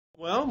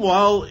Well,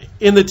 while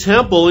in the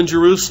temple in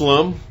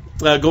Jerusalem,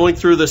 going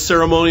through the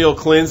ceremonial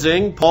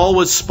cleansing, Paul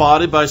was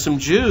spotted by some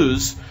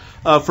Jews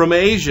from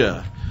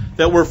Asia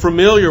that were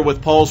familiar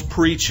with Paul's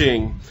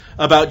preaching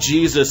about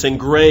Jesus and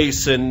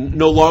grace and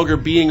no longer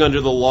being under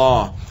the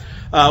law,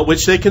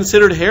 which they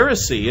considered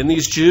heresy. And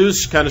these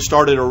Jews kind of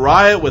started a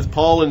riot with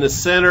Paul in the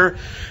center,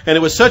 and it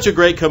was such a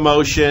great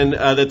commotion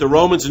that the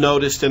Romans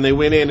noticed, and they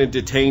went in and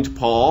detained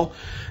Paul.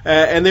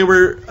 And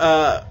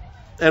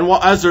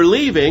as they're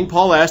leaving,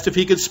 Paul asked if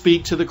he could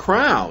speak to the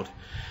crowd.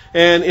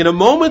 And in a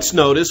moment's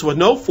notice, with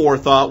no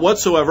forethought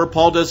whatsoever,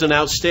 Paul does an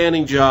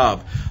outstanding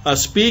job.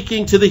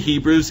 Speaking to the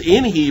Hebrews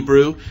in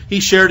Hebrew, he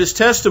shared his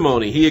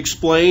testimony. He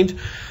explained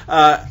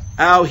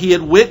how he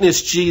had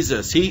witnessed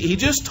Jesus. He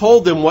just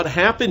told them what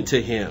happened to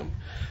him.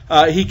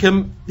 He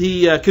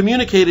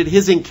communicated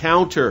his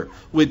encounter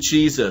with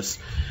Jesus.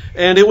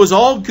 And it was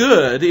all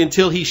good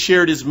until he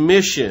shared his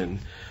mission,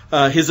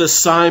 his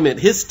assignment,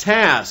 his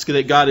task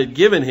that God had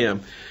given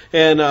him.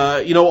 And,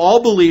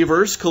 all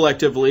believers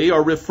collectively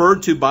are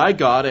referred to by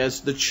God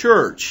as the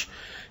church.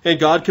 And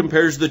God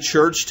compares the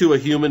church to a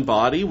human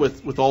body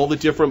with all the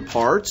different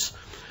parts,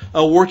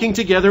 working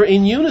together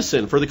in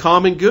unison for the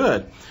common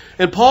good.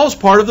 And Paul's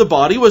part of the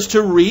body was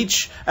to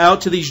reach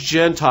out to these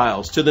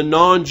Gentiles, to the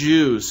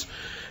non-Jews.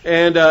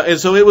 And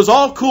so it was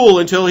all cool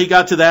until he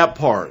got to that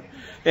part.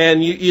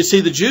 And you see,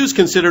 the Jews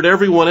considered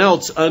everyone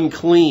else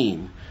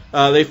unclean.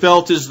 They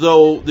felt as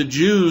though the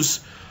Jews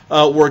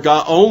were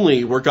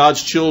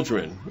God's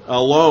children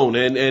alone,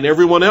 and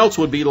everyone else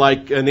would be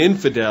like an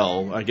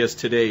infidel, I guess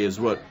today is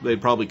what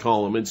they'd probably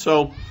call them. And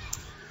so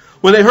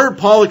when they heard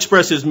Paul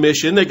express his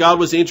mission, that God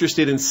was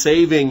interested in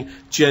saving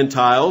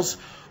Gentiles,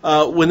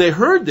 when they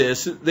heard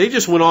this, they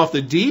just went off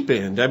the deep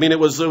end. I mean, it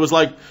was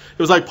like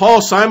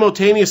Paul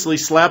simultaneously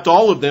slapped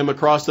all of them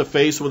across the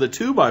face with a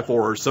 2x4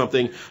 or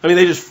something. I mean,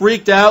 they just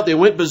freaked out. They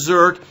went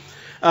berserk.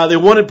 They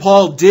wanted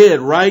Paul dead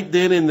right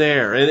then and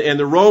there. And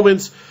the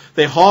Romans,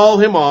 they haul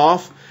him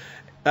off,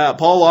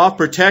 Paul off,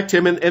 protect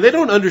him, and they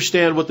don't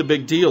understand what the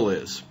big deal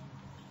is.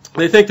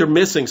 They think they're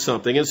missing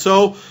something. And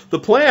so the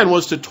plan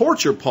was to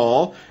torture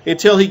Paul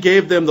until he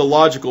gave them the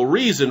logical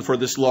reason for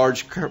this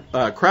large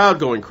crowd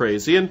going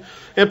crazy.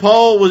 And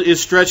Paul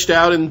is stretched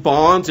out in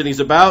bonds, and he's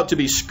about to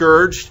be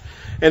scourged.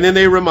 And then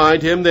they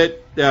remind him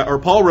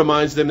Paul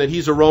reminds them that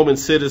he's a Roman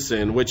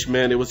citizen, which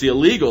meant it was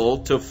illegal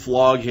to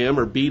flog him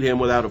or beat him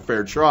without a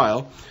fair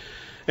trial.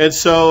 And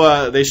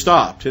so they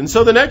stopped. And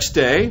so the next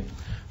day,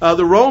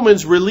 the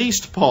Romans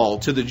released Paul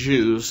to the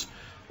Jews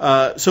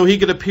so he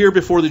could appear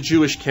before the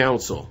Jewish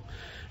council.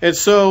 And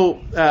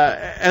so,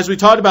 as we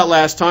talked about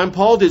last time,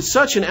 Paul did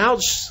such an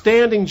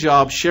outstanding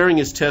job sharing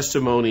his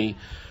testimony,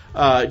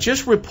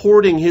 just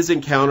reporting his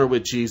encounter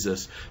with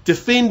Jesus,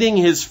 defending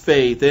his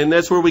faith. And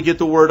that's where we get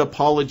the word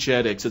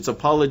apologetics. It's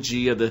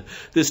apologia,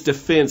 this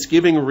defense,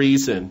 giving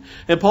reason.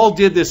 And Paul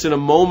did this in a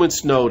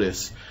moment's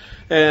notice.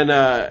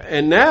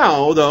 And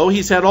now, though,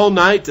 he's had all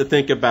night to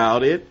think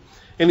about it,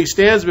 and he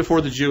stands before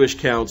the Jewish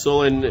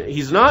council, and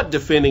he's not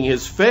defending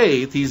his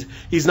faith.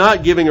 He's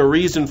not giving a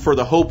reason for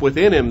the hope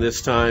within him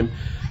this time,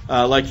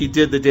 like he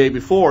did the day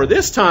before.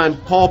 This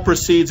time, Paul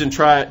proceeds and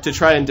try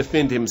and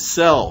defend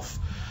himself.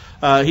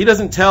 He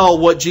doesn't tell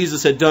what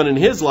Jesus had done in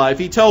his life.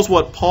 He tells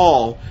what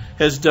Paul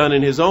has done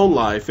in his own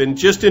life. And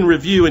just in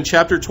review, in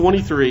chapter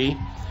 23,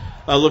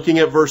 looking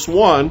at verse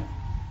 1,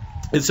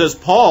 it says,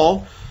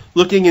 Paul,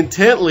 looking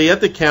intently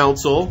at the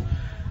council,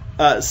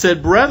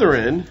 said,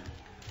 "Brethren,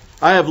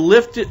 I have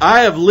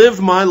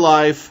lived my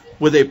life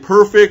with a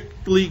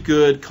perfectly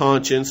good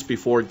conscience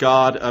before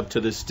God up to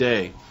this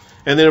day."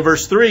 And then in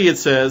verse 3 it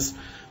says,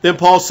 "Then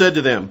Paul said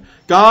to them,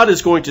 God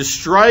is going to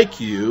strike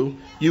you,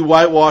 you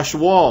whitewashed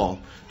wall.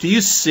 Do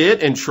you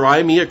sit and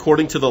try me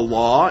according to the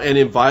law, and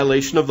in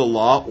violation of the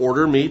law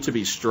order me to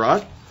be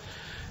struck?"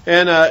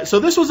 And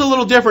so this was a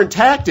little different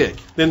tactic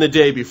than the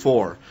day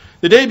before.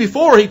 The day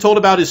before, he told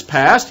about his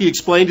past. He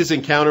explained his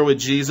encounter with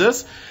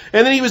Jesus.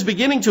 And then he was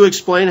beginning to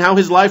explain how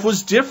his life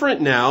was different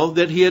now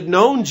that he had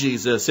known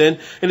Jesus. And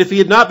if he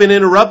had not been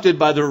interrupted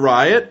by the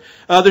riot,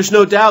 there's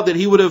no doubt that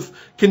he would have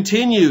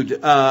continued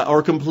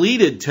or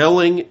completed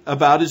telling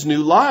about his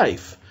new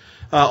life.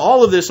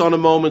 All of this on a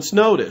moment's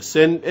notice.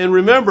 And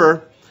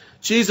remember,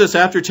 Jesus,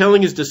 after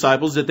telling his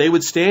disciples that they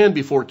would stand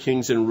before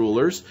kings and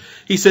rulers,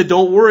 he said,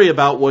 don't worry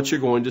about what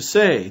you're going to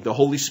say. The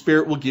Holy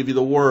Spirit will give you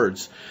the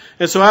words.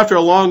 And so after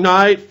a long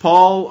night,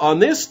 Paul on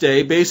this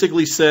day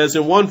basically says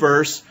in one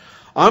verse,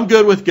 I'm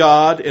good with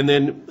God. And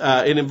then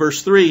in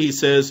verse 3, he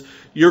says,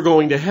 you're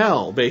going to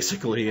hell,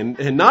 basically.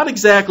 And not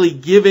exactly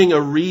giving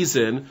a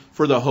reason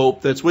for the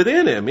hope that's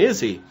within him, is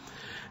he?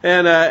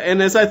 And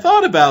as I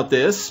thought about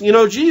this,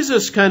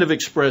 Jesus kind of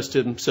expressed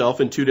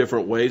himself in two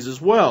different ways as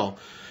well.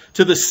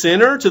 To the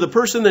sinner, to the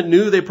person that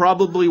knew they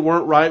probably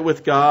weren't right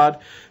with God,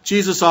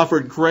 Jesus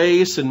offered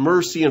grace and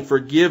mercy and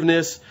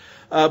forgiveness.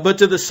 But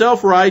to the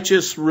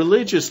self-righteous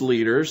religious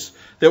leaders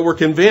that were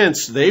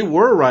convinced they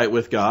were right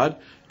with God,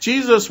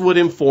 Jesus would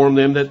inform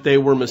them that they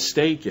were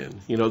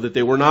mistaken, that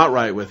they were not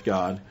right with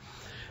God.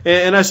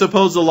 And I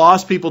suppose the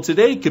lost people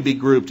today could be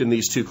grouped in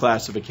these two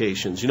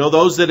classifications.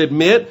 Those that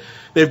admit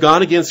they've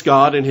gone against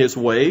God and His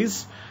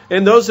ways,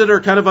 and those that are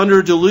kind of under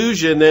a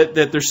delusion that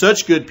they're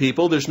such good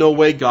people, there's no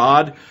way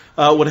God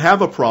would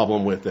have a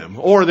problem with them,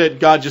 or that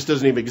God just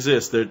doesn't even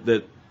exist,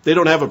 that they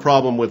don't have a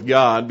problem with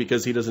God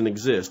because He doesn't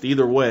exist.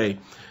 Either way,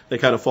 they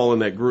kind of fall in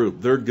that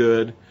group. They're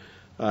good.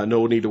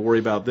 No need to worry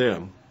about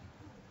them.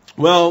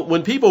 Well,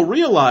 when people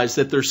realize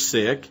that they're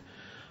sick,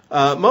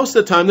 most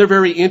of the time they're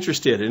very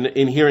interested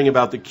in hearing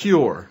about the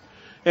cure.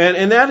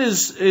 And that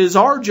is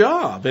our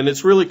job. And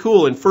it's really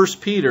cool. In 1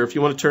 Peter, if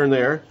you want to turn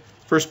there,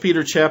 1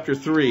 Peter chapter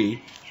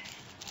 3.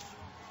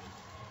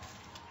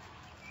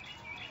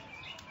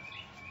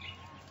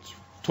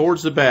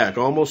 Towards the back,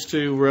 almost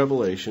to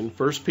Revelation.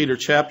 1 Peter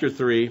chapter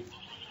 3,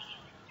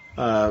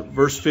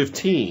 verse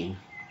 15.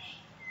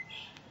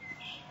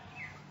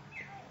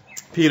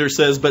 Peter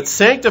says, "But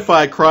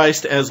sanctify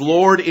Christ as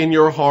Lord in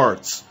your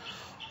hearts,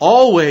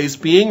 always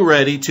being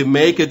ready to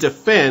make a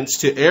defense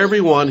to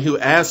everyone who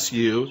asks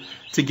you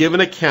to give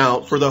an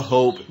account for the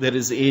hope that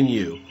is in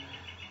you,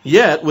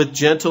 yet with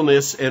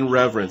gentleness and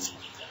reverence."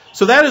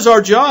 So that is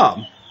our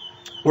job.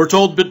 We're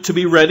told to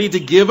be ready to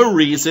give a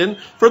reason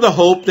for the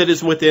hope that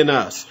is within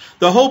us.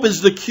 The hope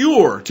is the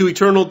cure to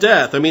eternal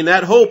death. I mean,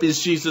 that hope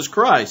is Jesus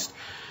Christ.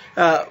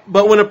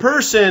 But when a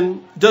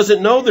person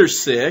doesn't know they're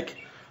sick,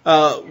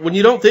 when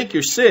you don't think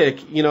you're sick,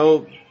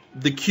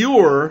 the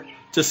cure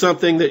to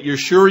something that you're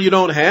sure you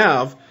don't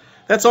have,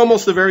 that's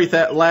almost the very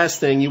last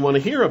thing you want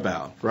to hear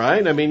about,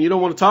 right? I mean, you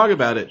don't want to talk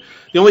about it.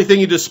 The only thing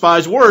you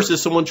despise worse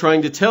is someone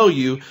trying to tell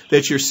you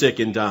that you're sick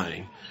and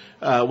dying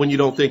when you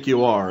don't think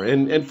you are.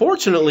 And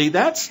fortunately,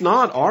 that's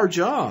not our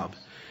job.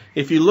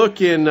 If you look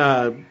in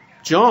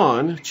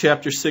John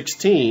chapter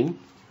 16,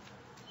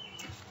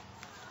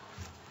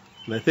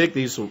 and I think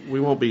we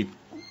won't be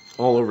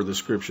all over the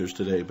scriptures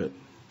today, but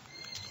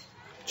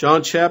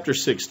John chapter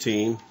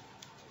 16,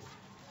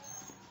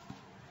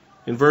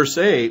 in verse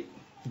 8,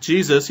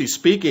 Jesus, he's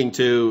speaking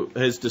to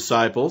his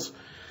disciples.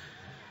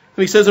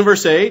 And he says in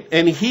verse 8,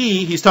 and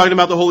he's talking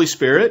about the Holy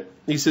Spirit.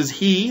 He says,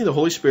 He, the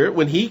Holy Spirit,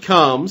 when He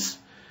comes,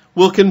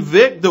 will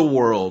convict the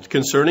world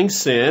concerning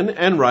sin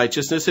and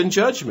righteousness and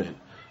judgment.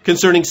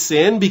 Concerning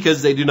sin,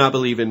 because they do not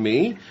believe in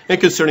me.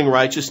 And concerning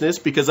righteousness,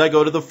 because I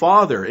go to the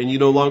Father, and you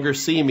no longer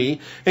see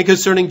me. And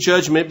concerning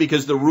judgment,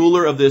 because the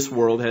ruler of this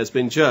world has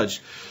been judged.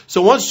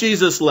 So once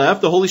Jesus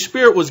left, the Holy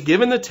Spirit was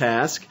given the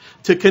task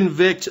to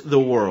convict the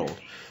world.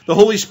 The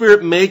Holy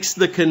Spirit makes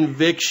the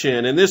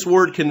conviction. And this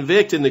word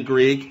convict in the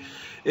Greek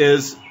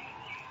is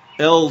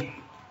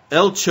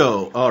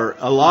elcho or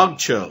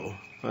alagcho.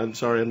 I'm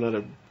sorry, I'm not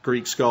a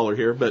Greek scholar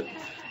here, but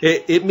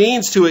it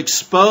means to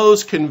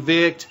expose,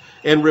 convict,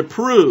 and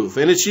reprove.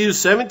 And it's used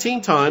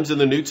 17 times in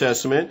the New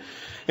Testament,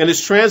 and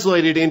it's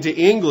translated into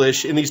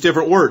English in these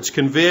different words: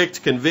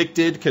 convict,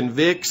 convicted,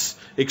 convicts,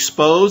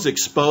 expose,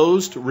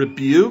 exposed,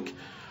 rebuke,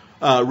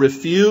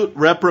 refute,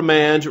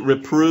 reprimand,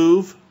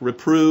 reprove,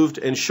 reproved,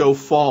 and show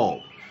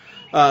fault.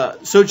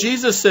 So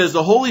Jesus says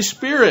the Holy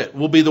Spirit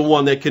will be the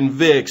one that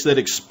convicts, that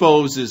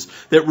exposes,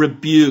 that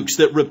rebukes,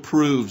 that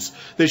reproves,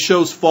 that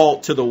shows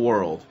fault to the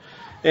world.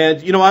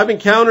 And, I've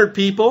encountered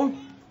people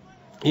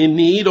in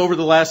need over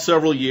the last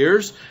several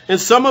years,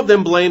 and some of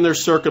them blame their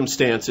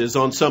circumstances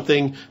on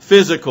something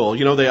physical.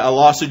 I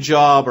lost a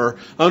job, or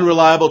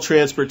unreliable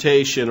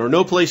transportation, or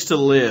no place to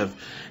live.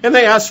 And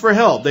they ask for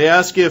help. They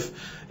ask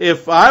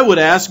if I would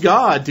ask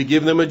God to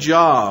give them a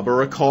job,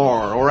 or a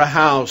car, or a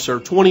house, or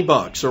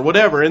 $20, or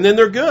whatever, and then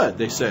they're good,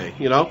 they say,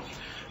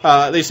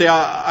 They say,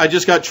 I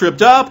just got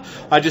tripped up,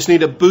 I just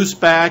need a boost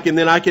back, and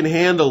then I can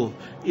handle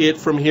it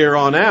from here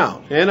on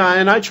out. And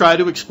I try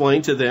to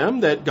explain to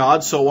them that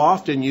God so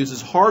often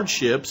uses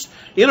hardships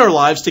in our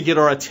lives to get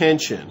our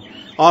attention.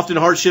 Often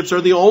hardships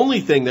are the only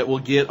thing that will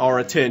get our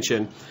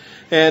attention.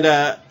 And,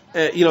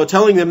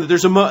 telling them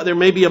that there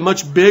may be a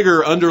much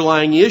bigger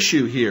underlying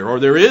issue here,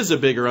 or there is a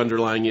bigger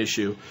underlying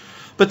issue.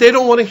 But they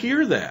don't want to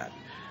hear that.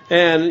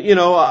 And,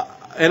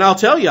 and I'll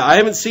tell you, I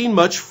haven't seen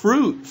much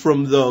fruit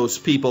from those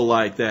people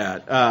like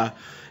that.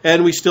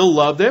 And we still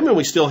love them, and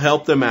we still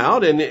help them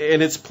out, and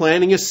it's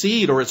planting a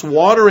seed, or it's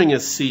watering a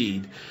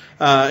seed.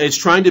 It's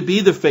trying to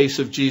be the face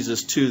of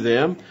Jesus to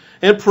them.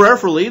 And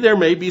prayerfully, there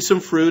may be some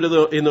fruit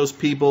in those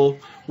people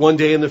one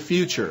day in the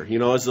future,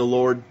 as the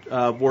Lord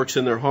works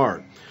in their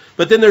heart.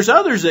 But then there's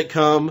others that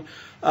come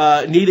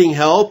needing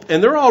help,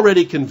 and they're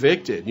already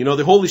convicted.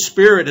 The Holy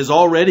Spirit has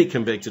already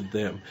convicted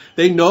them.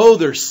 They know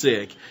they're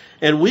sick.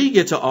 And we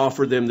get to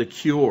offer them the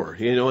cure,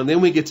 and then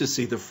we get to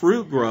see the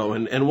fruit grow.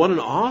 And what an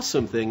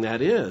awesome thing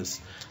that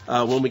is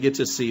when we get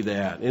to see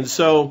that. And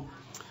so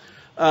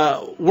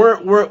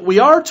we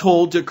are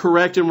told to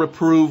correct and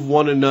reprove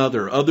one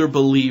another, other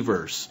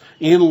believers,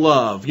 in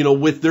love,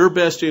 with their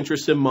best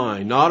interest in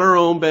mind. Not our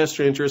own best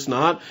interest,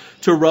 not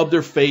to rub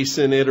their face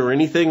in it or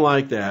anything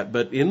like that,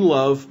 but in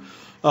love,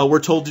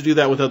 we're told to do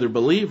that with other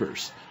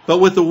believers. But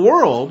with the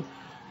world,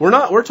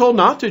 we're told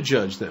not to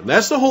judge them.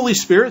 That's the Holy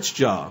Spirit's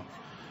job.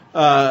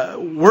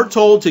 We're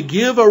told to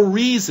give a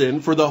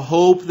reason for the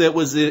hope that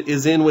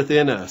is in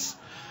within us.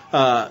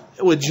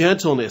 with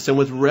gentleness and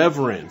with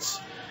reverence.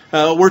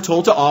 We're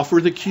told to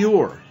offer the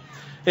cure.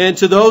 And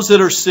to those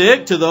that are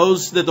sick, to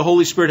those that the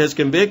Holy Spirit has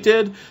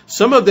convicted,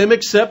 some of them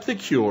accept the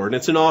cure, and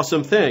it's an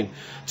awesome thing.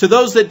 To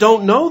those that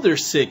don't know they're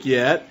sick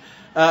yet,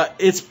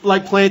 it's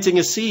like planting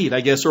a seed,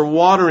 I guess, or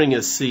watering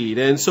a seed.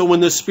 And so when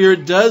the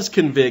Spirit does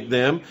convict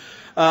them,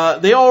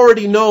 they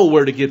already know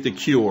where to get the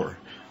cure.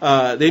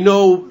 They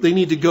know they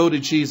need to go to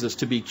Jesus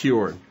to be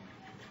cured.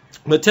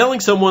 But telling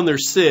someone they're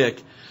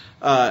sick,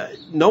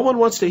 no one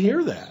wants to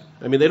hear that.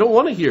 I mean, they don't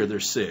want to hear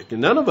they're sick,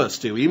 and none of us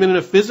do, even in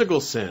a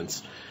physical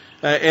sense.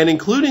 And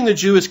including the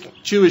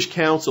Jewish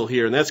council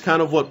here, and that's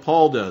kind of what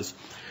Paul does.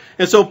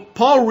 And so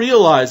Paul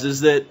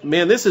realizes that,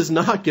 man, this is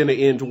not going to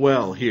end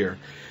well here.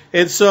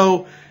 And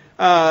so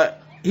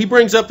he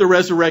brings up the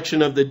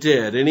resurrection of the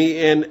dead, and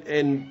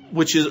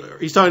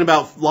he's talking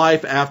about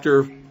life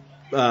after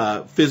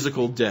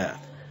physical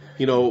death,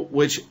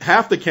 which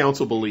half the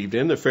council believed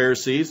in, the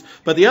Pharisees,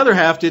 but the other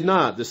half did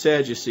not, the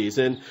Sadducees.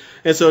 And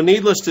so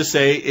needless to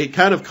say, it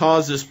kind of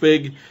caused this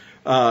big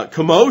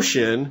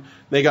commotion.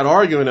 They got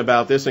arguing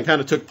about this and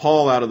kind of took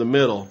Paul out of the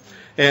middle.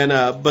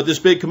 But this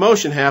big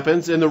commotion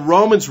happens, and the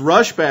Romans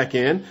rush back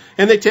in,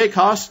 and they take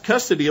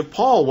custody of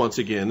Paul once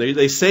again.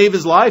 They save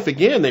his life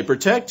again. They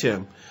protect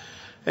him.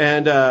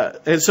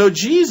 And so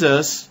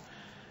Jesus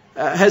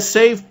has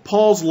saved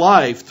Paul's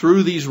life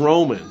through these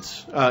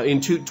Romans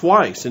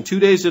twice, in 2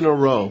 days in a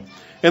row.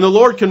 And the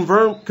Lord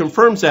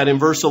confirms that in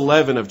verse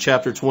 11 of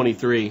chapter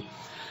 23.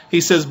 He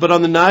says, "But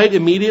on the night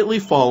immediately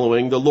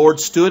following, the Lord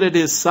stood at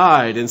his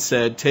side and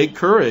said, 'Take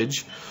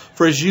courage,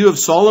 for as you have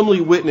solemnly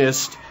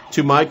witnessed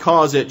to my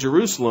cause at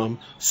Jerusalem,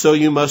 so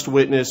you must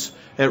witness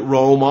at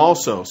Rome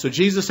also.'" So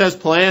Jesus has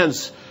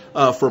plans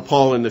for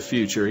Paul in the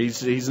future.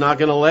 He's not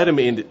going to let him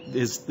end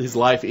his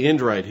life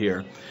end right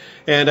here.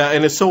 And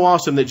it's so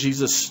awesome that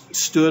Jesus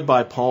stood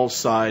by Paul's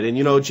side.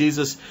 And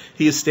Jesus,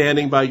 he is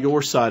standing by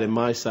your side and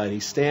my side.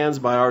 He stands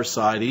by our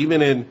side,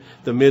 even in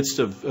the midst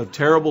of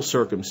terrible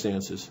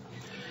circumstances.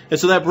 And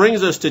so that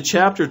brings us to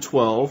chapter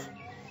 12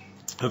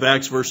 of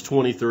Acts, verse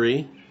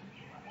 23,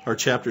 or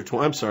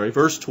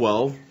verse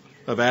 12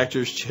 of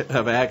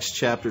Acts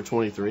chapter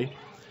 23.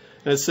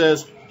 And it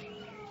says,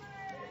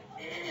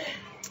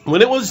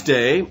 "When it was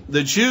day,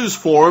 the Jews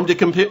formed a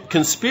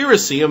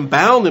conspiracy and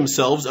bound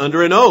themselves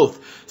under an oath,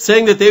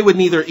 saying that they would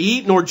neither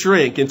eat nor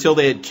drink until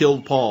they had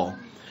killed Paul.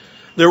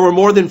 There were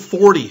more than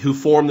 40 who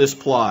formed this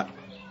plot.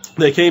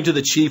 They came to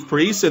the chief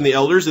priests and the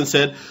elders and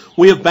said,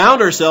 'We have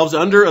bound ourselves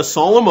under a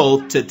solemn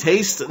oath to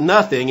taste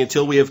nothing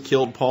until we have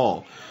killed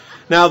Paul.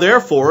 Now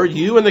therefore,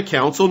 you and the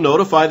council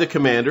notify the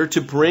commander to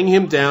bring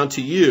him down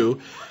to you,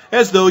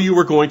 as though you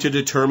were going to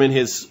determine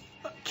his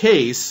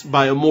case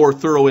by a more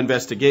thorough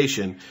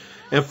investigation.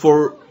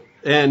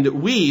 And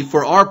we,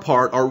 for our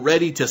part, are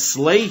ready to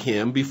slay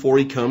him before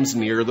he comes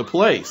near the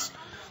place.'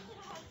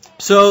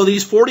 So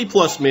these 40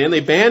 plus men, they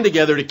band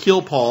together to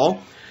kill Paul,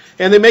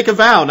 and they make a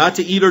vow not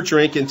to eat or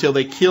drink until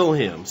they kill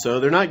him. So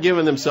they're not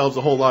giving themselves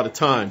a whole lot of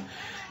time.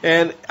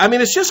 And I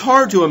mean, it's just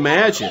hard to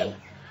imagine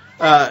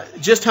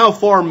just how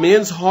far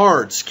men's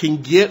hearts can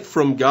get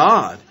from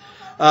God.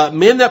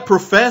 Men that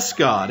profess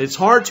God. It's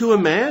hard to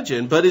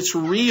imagine, but it's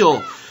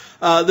real.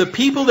 The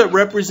people that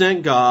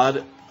represent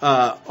God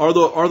are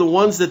the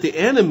ones that the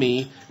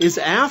enemy is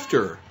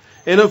after.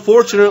 And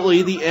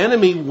unfortunately, the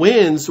enemy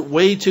wins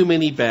way too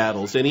many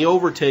battles, and he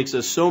overtakes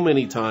us so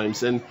many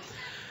times. And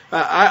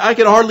I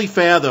can hardly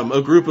fathom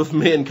a group of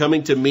men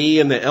coming to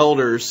me and the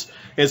elders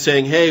and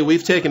saying, "Hey,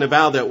 we've taken a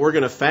vow that we're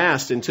going to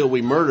fast until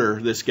we murder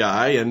this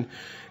guy,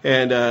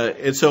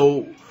 and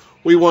so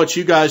we want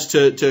you guys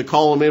to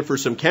call him in for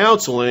some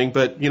counseling,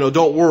 but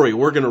don't worry,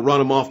 we're going to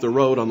run him off the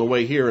road on the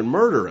way here and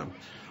murder him."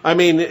 I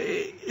mean,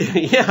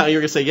 yeah,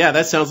 you're going to say, "Yeah,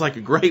 that sounds like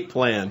a great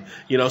plan,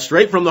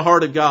 straight from the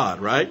heart of God,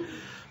 right?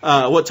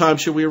 What time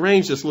should we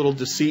arrange this little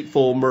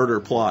deceitful murder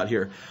plot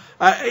here?"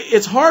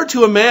 It's hard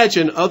to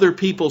imagine other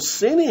people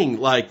sinning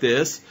like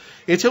this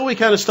until we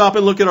kind of stop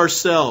and look at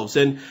ourselves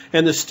and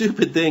the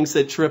stupid things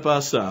that trip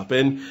us up.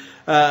 And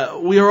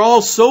we are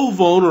all so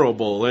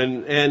vulnerable,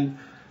 and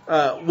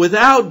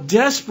without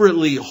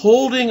desperately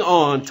holding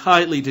on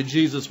tightly to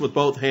Jesus with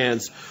both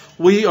hands,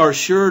 we are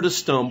sure to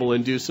stumble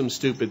and do some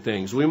stupid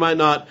things. We might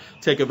not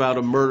take a vow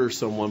to murder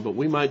someone, but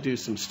we might do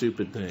some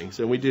stupid things,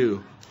 and we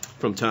do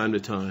from time to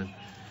time.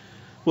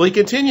 Well, he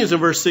continues in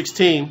verse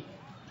 16.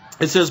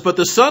 It says, "But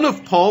the son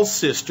of Paul's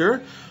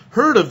sister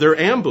heard of their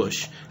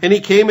ambush, and he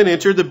came and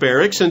entered the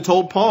barracks and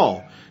told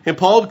Paul. And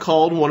Paul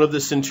called one of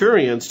the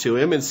centurions to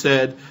him and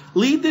said,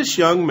 'Lead this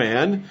young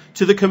man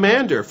to the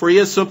commander, for he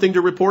has something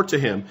to report to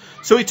him.'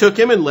 So he took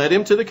him and led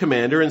him to the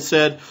commander and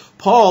said,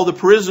 'Paul, the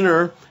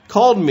prisoner,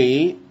 called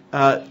me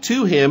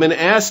to him and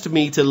asked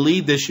me to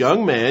lead this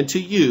young man to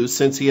you,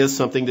 since he has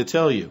something to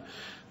tell you.'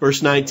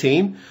 Verse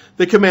 19,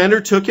 the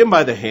commander took him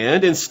by the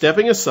hand and,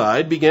 stepping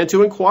aside, began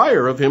to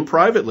inquire of him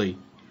privately,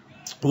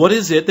 'What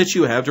is it that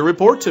you have to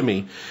report to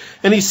me?'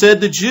 And he said,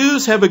 'The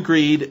Jews have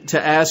agreed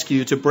to ask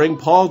you to bring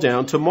Paul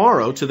down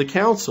tomorrow to the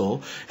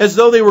council, as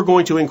though they were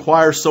going to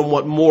inquire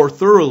somewhat more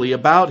thoroughly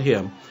about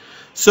him.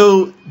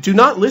 So do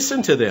not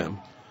listen to them,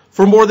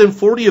 For more than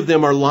 40 of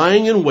them are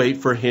lying in wait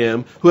for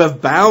him, who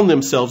have bound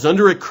themselves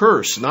under a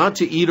curse not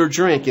to eat or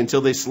drink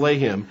until they slay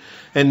him.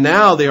 And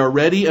now they are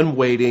ready and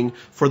waiting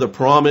for the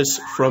promise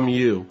from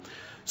you.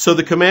 So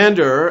the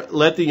commander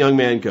let the young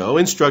man go,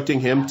 instructing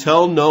him,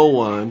 tell no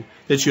one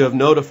that you have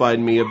notified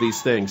me of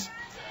these things.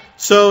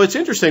 So it's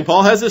interesting.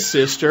 Paul has a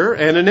sister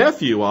and a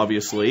nephew,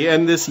 obviously.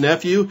 And this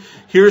nephew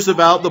hears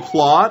about the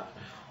plot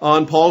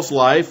on Paul's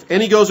life,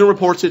 and he goes and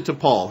reports it to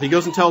Paul. He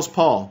goes and tells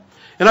Paul.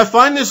 And I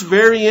find this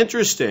very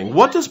interesting.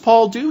 What does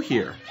Paul do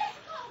here?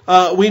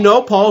 We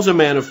know Paul's a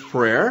man of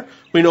prayer.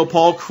 We know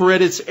Paul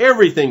credits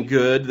everything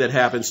good that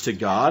happens to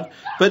God.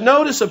 But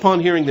notice upon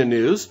hearing the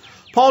news,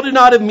 Paul did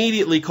not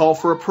immediately call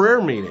for a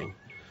prayer meeting.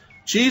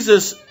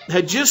 Jesus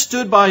had just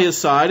stood by his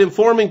side,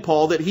 informing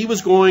Paul that he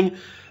was going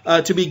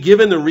to be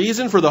given the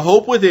reason for the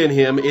hope within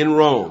him in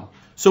Rome.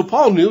 So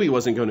Paul knew he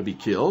wasn't going to be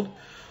killed.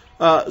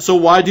 So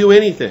why do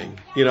anything?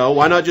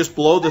 Why not just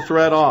blow the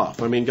threat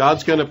off? I mean,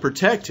 God's going to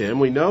protect him.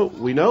 We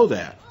know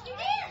that.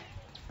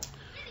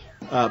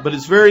 But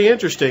it's very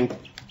interesting.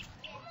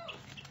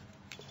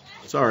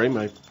 Sorry,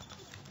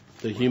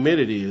 the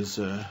humidity is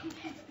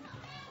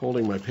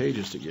holding my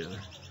pages together.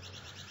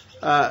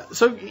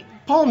 So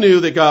Paul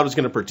knew that God was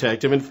going to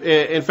protect him.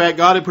 In fact,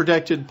 God had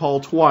protected Paul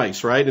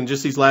twice, right? In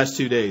just these last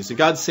 2 days. And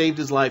God saved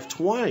his life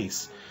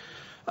twice.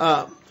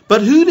 But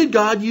who did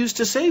God use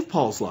to save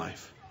Paul's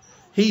life?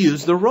 He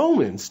used the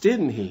Romans,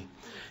 didn't he?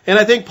 And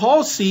I think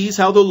Paul sees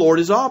how the Lord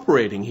is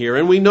operating here.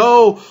 And we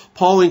know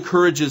Paul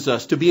encourages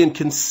us to be in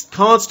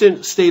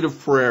constant state of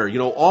prayer,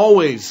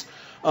 always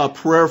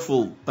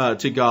prayerful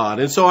to God.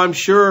 And so I'm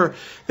sure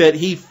that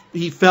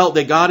he felt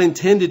that God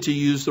intended to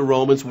use the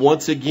Romans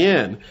once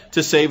again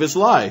to save his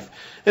life.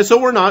 And so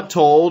we're not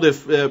told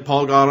if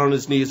Paul got on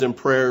his knees in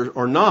prayer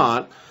or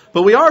not,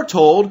 but we are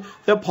told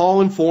that Paul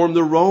informed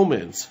the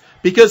Romans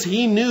because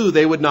he knew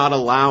they would not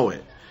allow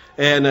it.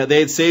 And they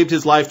had saved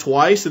his life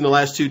twice in the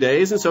last 2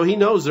 days, and so he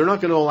knows they're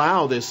not going to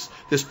allow this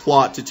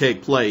plot to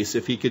take place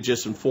if he could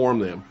just inform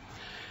them.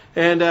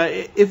 And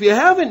if you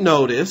haven't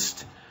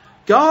noticed,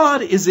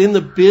 God is in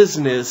the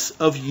business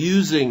of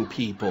using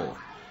people.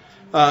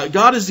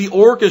 God is the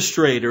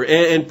orchestrator,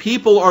 and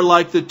people are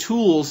like the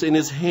tools in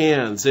his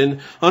hands.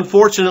 And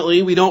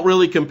unfortunately, we don't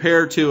really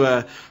compare to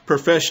a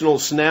professional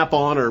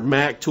Snap-on or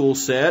Mac tool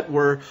set.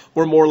 We're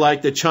more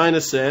like the China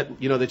set,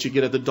 that you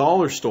get at the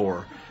dollar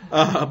store.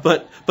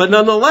 But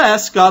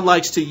nonetheless, God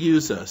likes to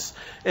use us.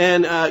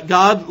 And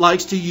God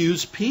likes to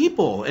use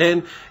people.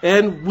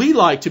 And we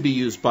like to be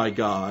used by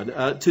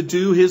God to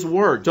do his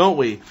work, don't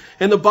we?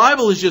 And the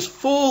Bible is just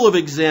full of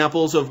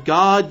examples of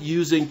God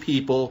using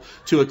people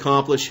to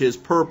accomplish his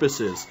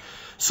purposes.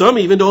 Some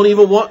even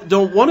don't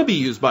want to be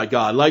used by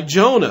God, like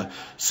Jonah.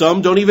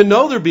 Some don't even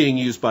know they're being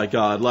used by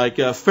God, like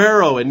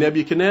Pharaoh and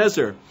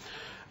Nebuchadnezzar.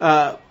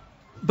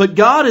 But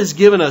God has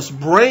given us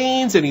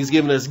brains, and he's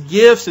given us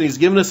gifts, and he's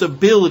given us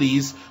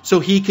abilities so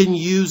he can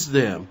use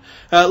them.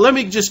 Let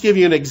me just give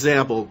you an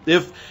example.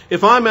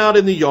 If I'm out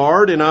in the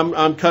yard and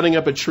I'm cutting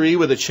up a tree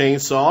with a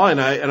chainsaw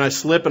and I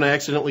slip and I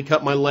accidentally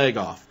cut my leg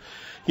off,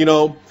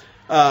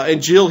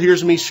 and Jill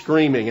hears me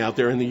screaming out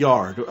there in the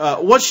yard,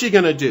 what's she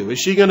going to do? Is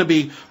she going to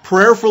be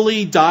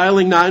prayerfully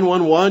dialing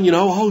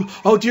 911?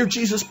 Oh dear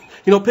Jesus,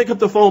 pick up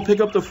the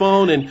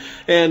phone,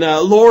 and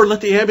Lord,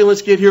 let the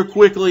ambulance get here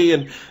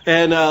quickly,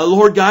 and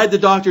Lord, guide the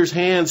doctor's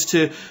hands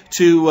to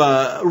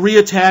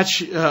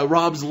reattach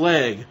Rob's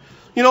leg.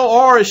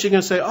 Or is she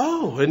going to say,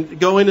 and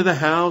go into the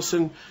house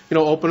and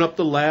open up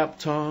the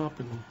laptop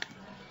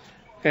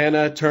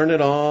and turn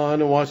it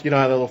on and watch,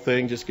 how the little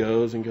thing just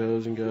goes and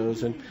goes and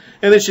goes. And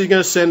then she's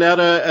going to send out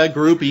a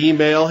group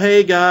email.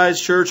 Hey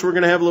guys, church, we're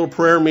going to have a little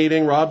prayer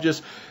meeting. Rob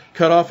just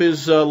cut off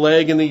his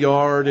leg in the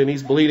yard and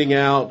he's bleeding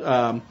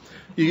out.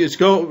 You just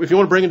go, if you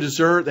want to bring a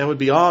dessert, that would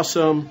be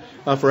awesome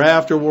for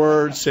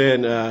afterwards.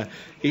 And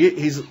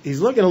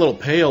he's looking a little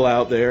pale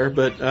out there.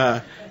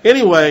 But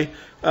anyway,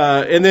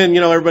 and then,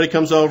 everybody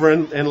comes over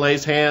and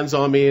lays hands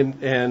on me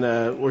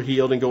and we're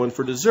healed and go in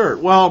for dessert.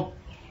 Well,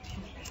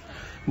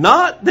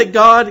 not that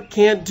God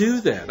can't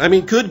do that. I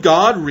mean, could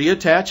God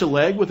reattach a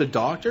leg with a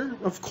doctor?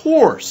 Of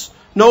course.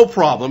 No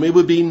problem. It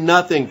would be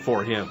nothing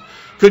for him.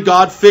 Could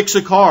God fix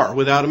a car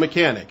without a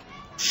mechanic?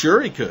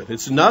 Sure he could.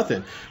 It's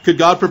nothing. Could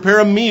God prepare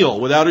a meal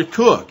without a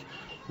cook?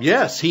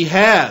 Yes, he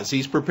has.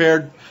 He's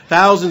prepared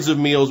thousands of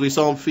meals. We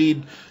saw him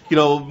feed,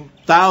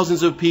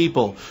 thousands of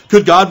people.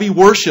 Could God be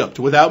worshipped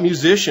without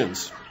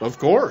musicians? Of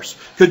course.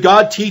 Could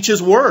God teach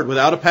his word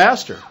without a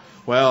pastor?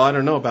 Well, I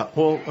don't know about,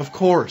 of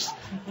course.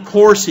 Of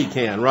course he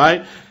can,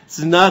 right? It's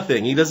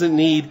nothing. He doesn't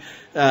need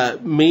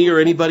me or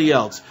anybody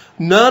else.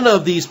 None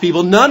of these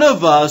people, none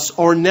of us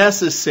are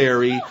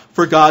necessary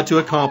for God to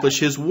accomplish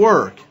his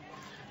work.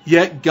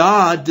 Yet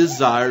God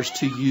desires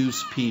to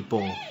use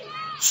people.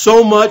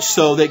 So much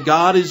so that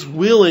God is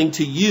willing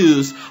to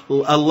use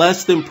a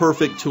less than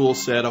perfect tool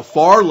set, a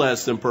far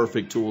less than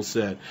perfect tool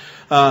set.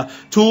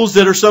 Tools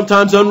that are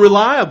sometimes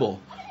unreliable.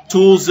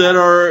 tools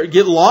that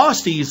get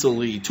lost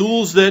easily,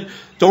 tools that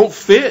don't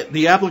fit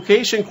the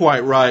application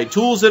quite right,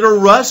 tools that are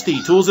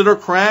rusty, tools that are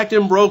cracked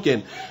and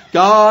broken.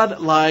 God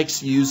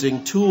likes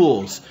using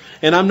tools.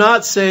 And I'm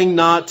not saying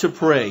not to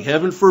pray.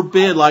 Heaven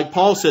forbid, like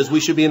Paul says, we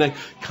should be in a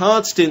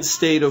constant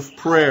state of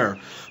prayer.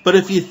 But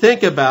if you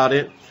think about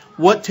it,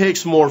 what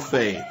takes more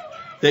faith?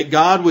 That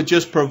God would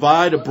just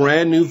provide a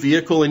brand new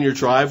vehicle in your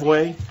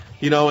driveway,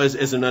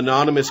 as an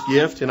anonymous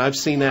gift, and I've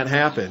seen that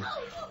happen.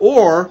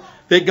 Or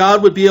that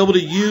God would be able to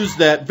use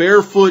that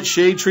barefoot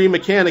shade tree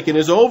mechanic in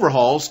his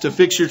overhauls to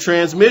fix your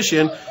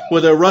transmission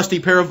with a rusty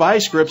pair of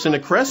vice grips and a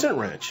crescent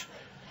wrench.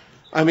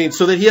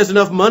 So that he has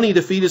enough money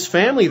to feed his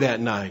family that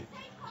night.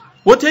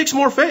 What takes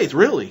more faith,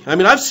 really?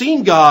 I've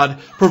seen God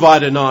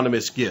provide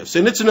anonymous gifts,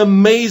 and it's an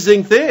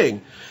amazing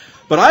thing.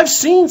 But I've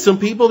seen some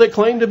people that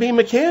claim to be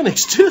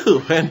mechanics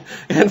too.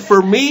 And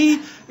for me,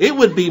 it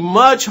would be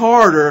much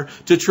harder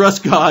to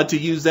trust God to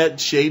use that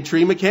shade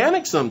tree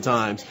mechanic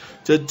sometimes,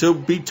 to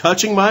be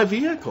touching my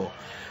vehicle.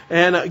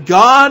 And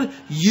God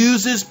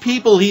uses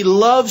people. He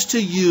loves to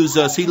use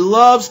us. He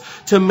loves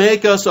to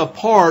make us a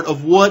part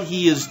of what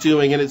He is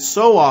doing. And it's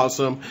so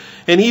awesome.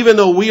 And even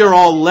though we are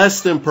all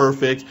less than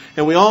perfect,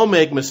 and we all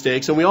make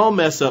mistakes, and we all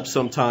mess up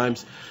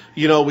sometimes,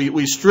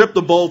 we strip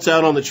the bolts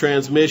out on the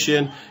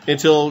transmission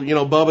until,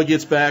 Bubba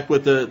gets back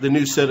with the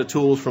new set of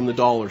tools from the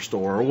dollar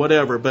store or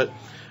whatever. But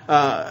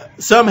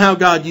somehow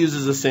God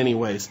uses us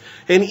anyways.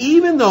 And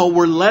even though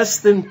we're less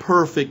than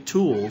perfect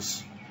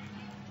tools,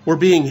 we're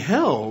being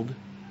held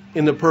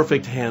in the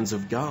perfect hands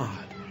of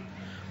God.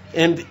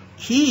 And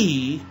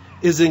He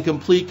is in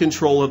complete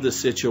control of the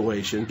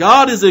situation.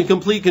 God is in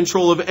complete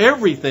control of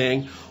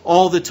everything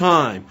all the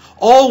time.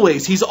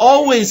 Always. He's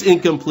always in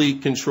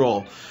complete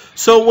control.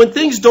 So when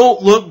things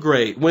don't look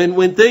great,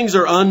 when things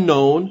are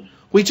unknown,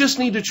 we just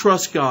need to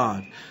trust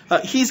God.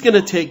 He's going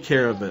to take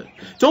care of it.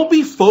 Don't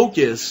be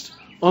focused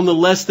on the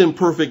less than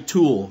perfect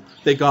tool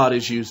that God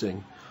is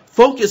using.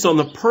 Focus on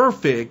the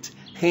perfect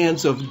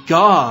hands of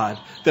God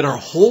that are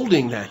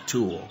holding that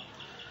tool.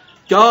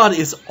 God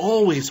is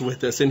always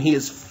with us, and He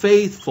is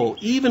faithful.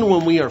 Even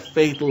when we are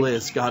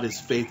faithless, God is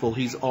faithful.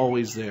 He's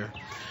always there.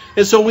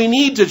 And so we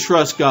need to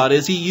trust God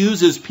as He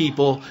uses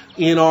people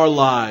in our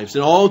lives,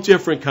 and all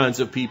different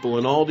kinds of people,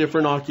 in all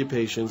different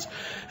occupations.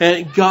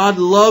 And God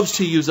loves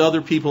to use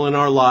other people in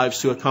our lives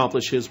to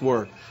accomplish His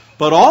work.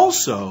 But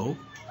also,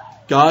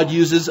 God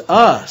uses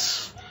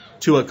us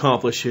to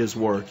accomplish His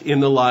work in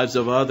the lives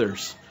of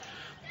others.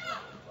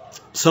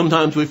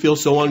 Sometimes we feel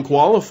so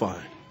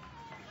unqualified.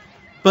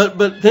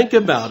 But think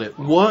about it.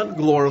 What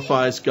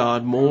glorifies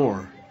God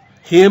more?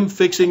 Him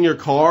fixing your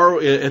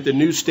car at the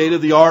new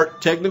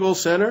state-of-the-art technical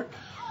center,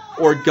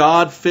 or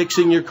God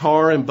fixing your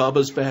car in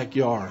Bubba's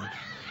backyard?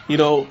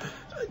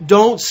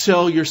 Don't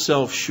sell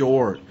yourself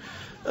short.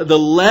 The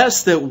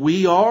less that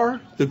we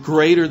are, the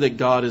greater that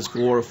God is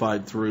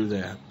glorified through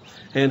that.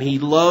 And He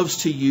loves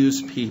to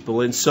use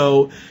people. And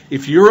so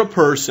if you're a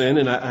person,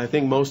 and I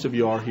think most of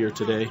you are here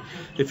today,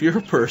 if you're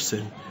a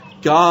person,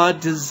 God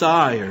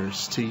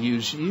desires to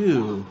use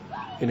you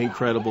in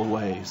incredible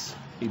ways.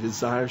 He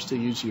desires to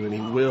use you, and He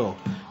will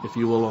if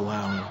you will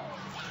allow Him.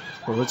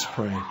 Well, let's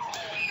pray.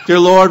 Dear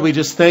Lord, we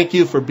just thank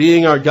You for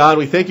being our God.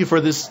 We thank You for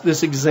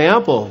this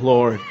example,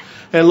 Lord.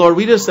 And Lord,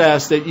 we just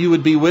ask that You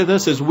would be with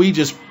us as we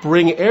just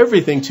bring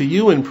everything to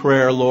You in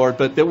prayer, Lord,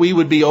 but that we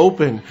would be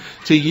open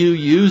to You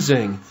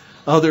using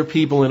other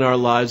people in our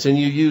lives. And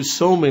You use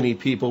so many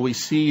people. We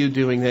see You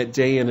doing that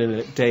day in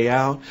and day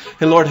out.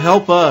 And Lord,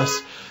 help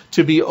us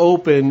to be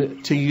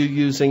open to You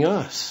using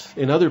us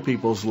in other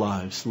people's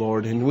lives,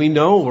 Lord. And we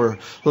know we're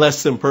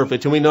less than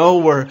perfect, and we know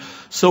we're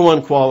so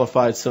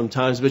unqualified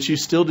sometimes, but You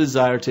still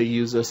desire to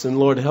use us. And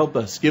Lord, help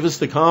us. Give us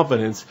the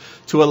confidence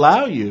to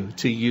allow You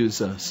to use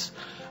us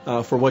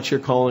for what You're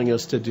calling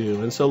us to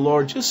do. And so,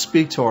 Lord, just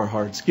speak to our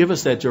hearts. Give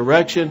us that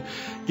direction.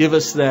 Give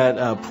us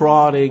that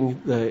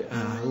prodding.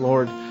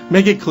 Lord,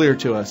 make it clear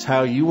to us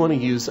how You want to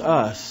use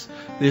us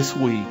this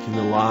week in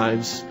the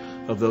lives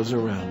of those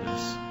around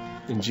us.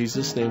 In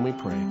Jesus' name we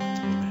pray.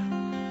 Amen.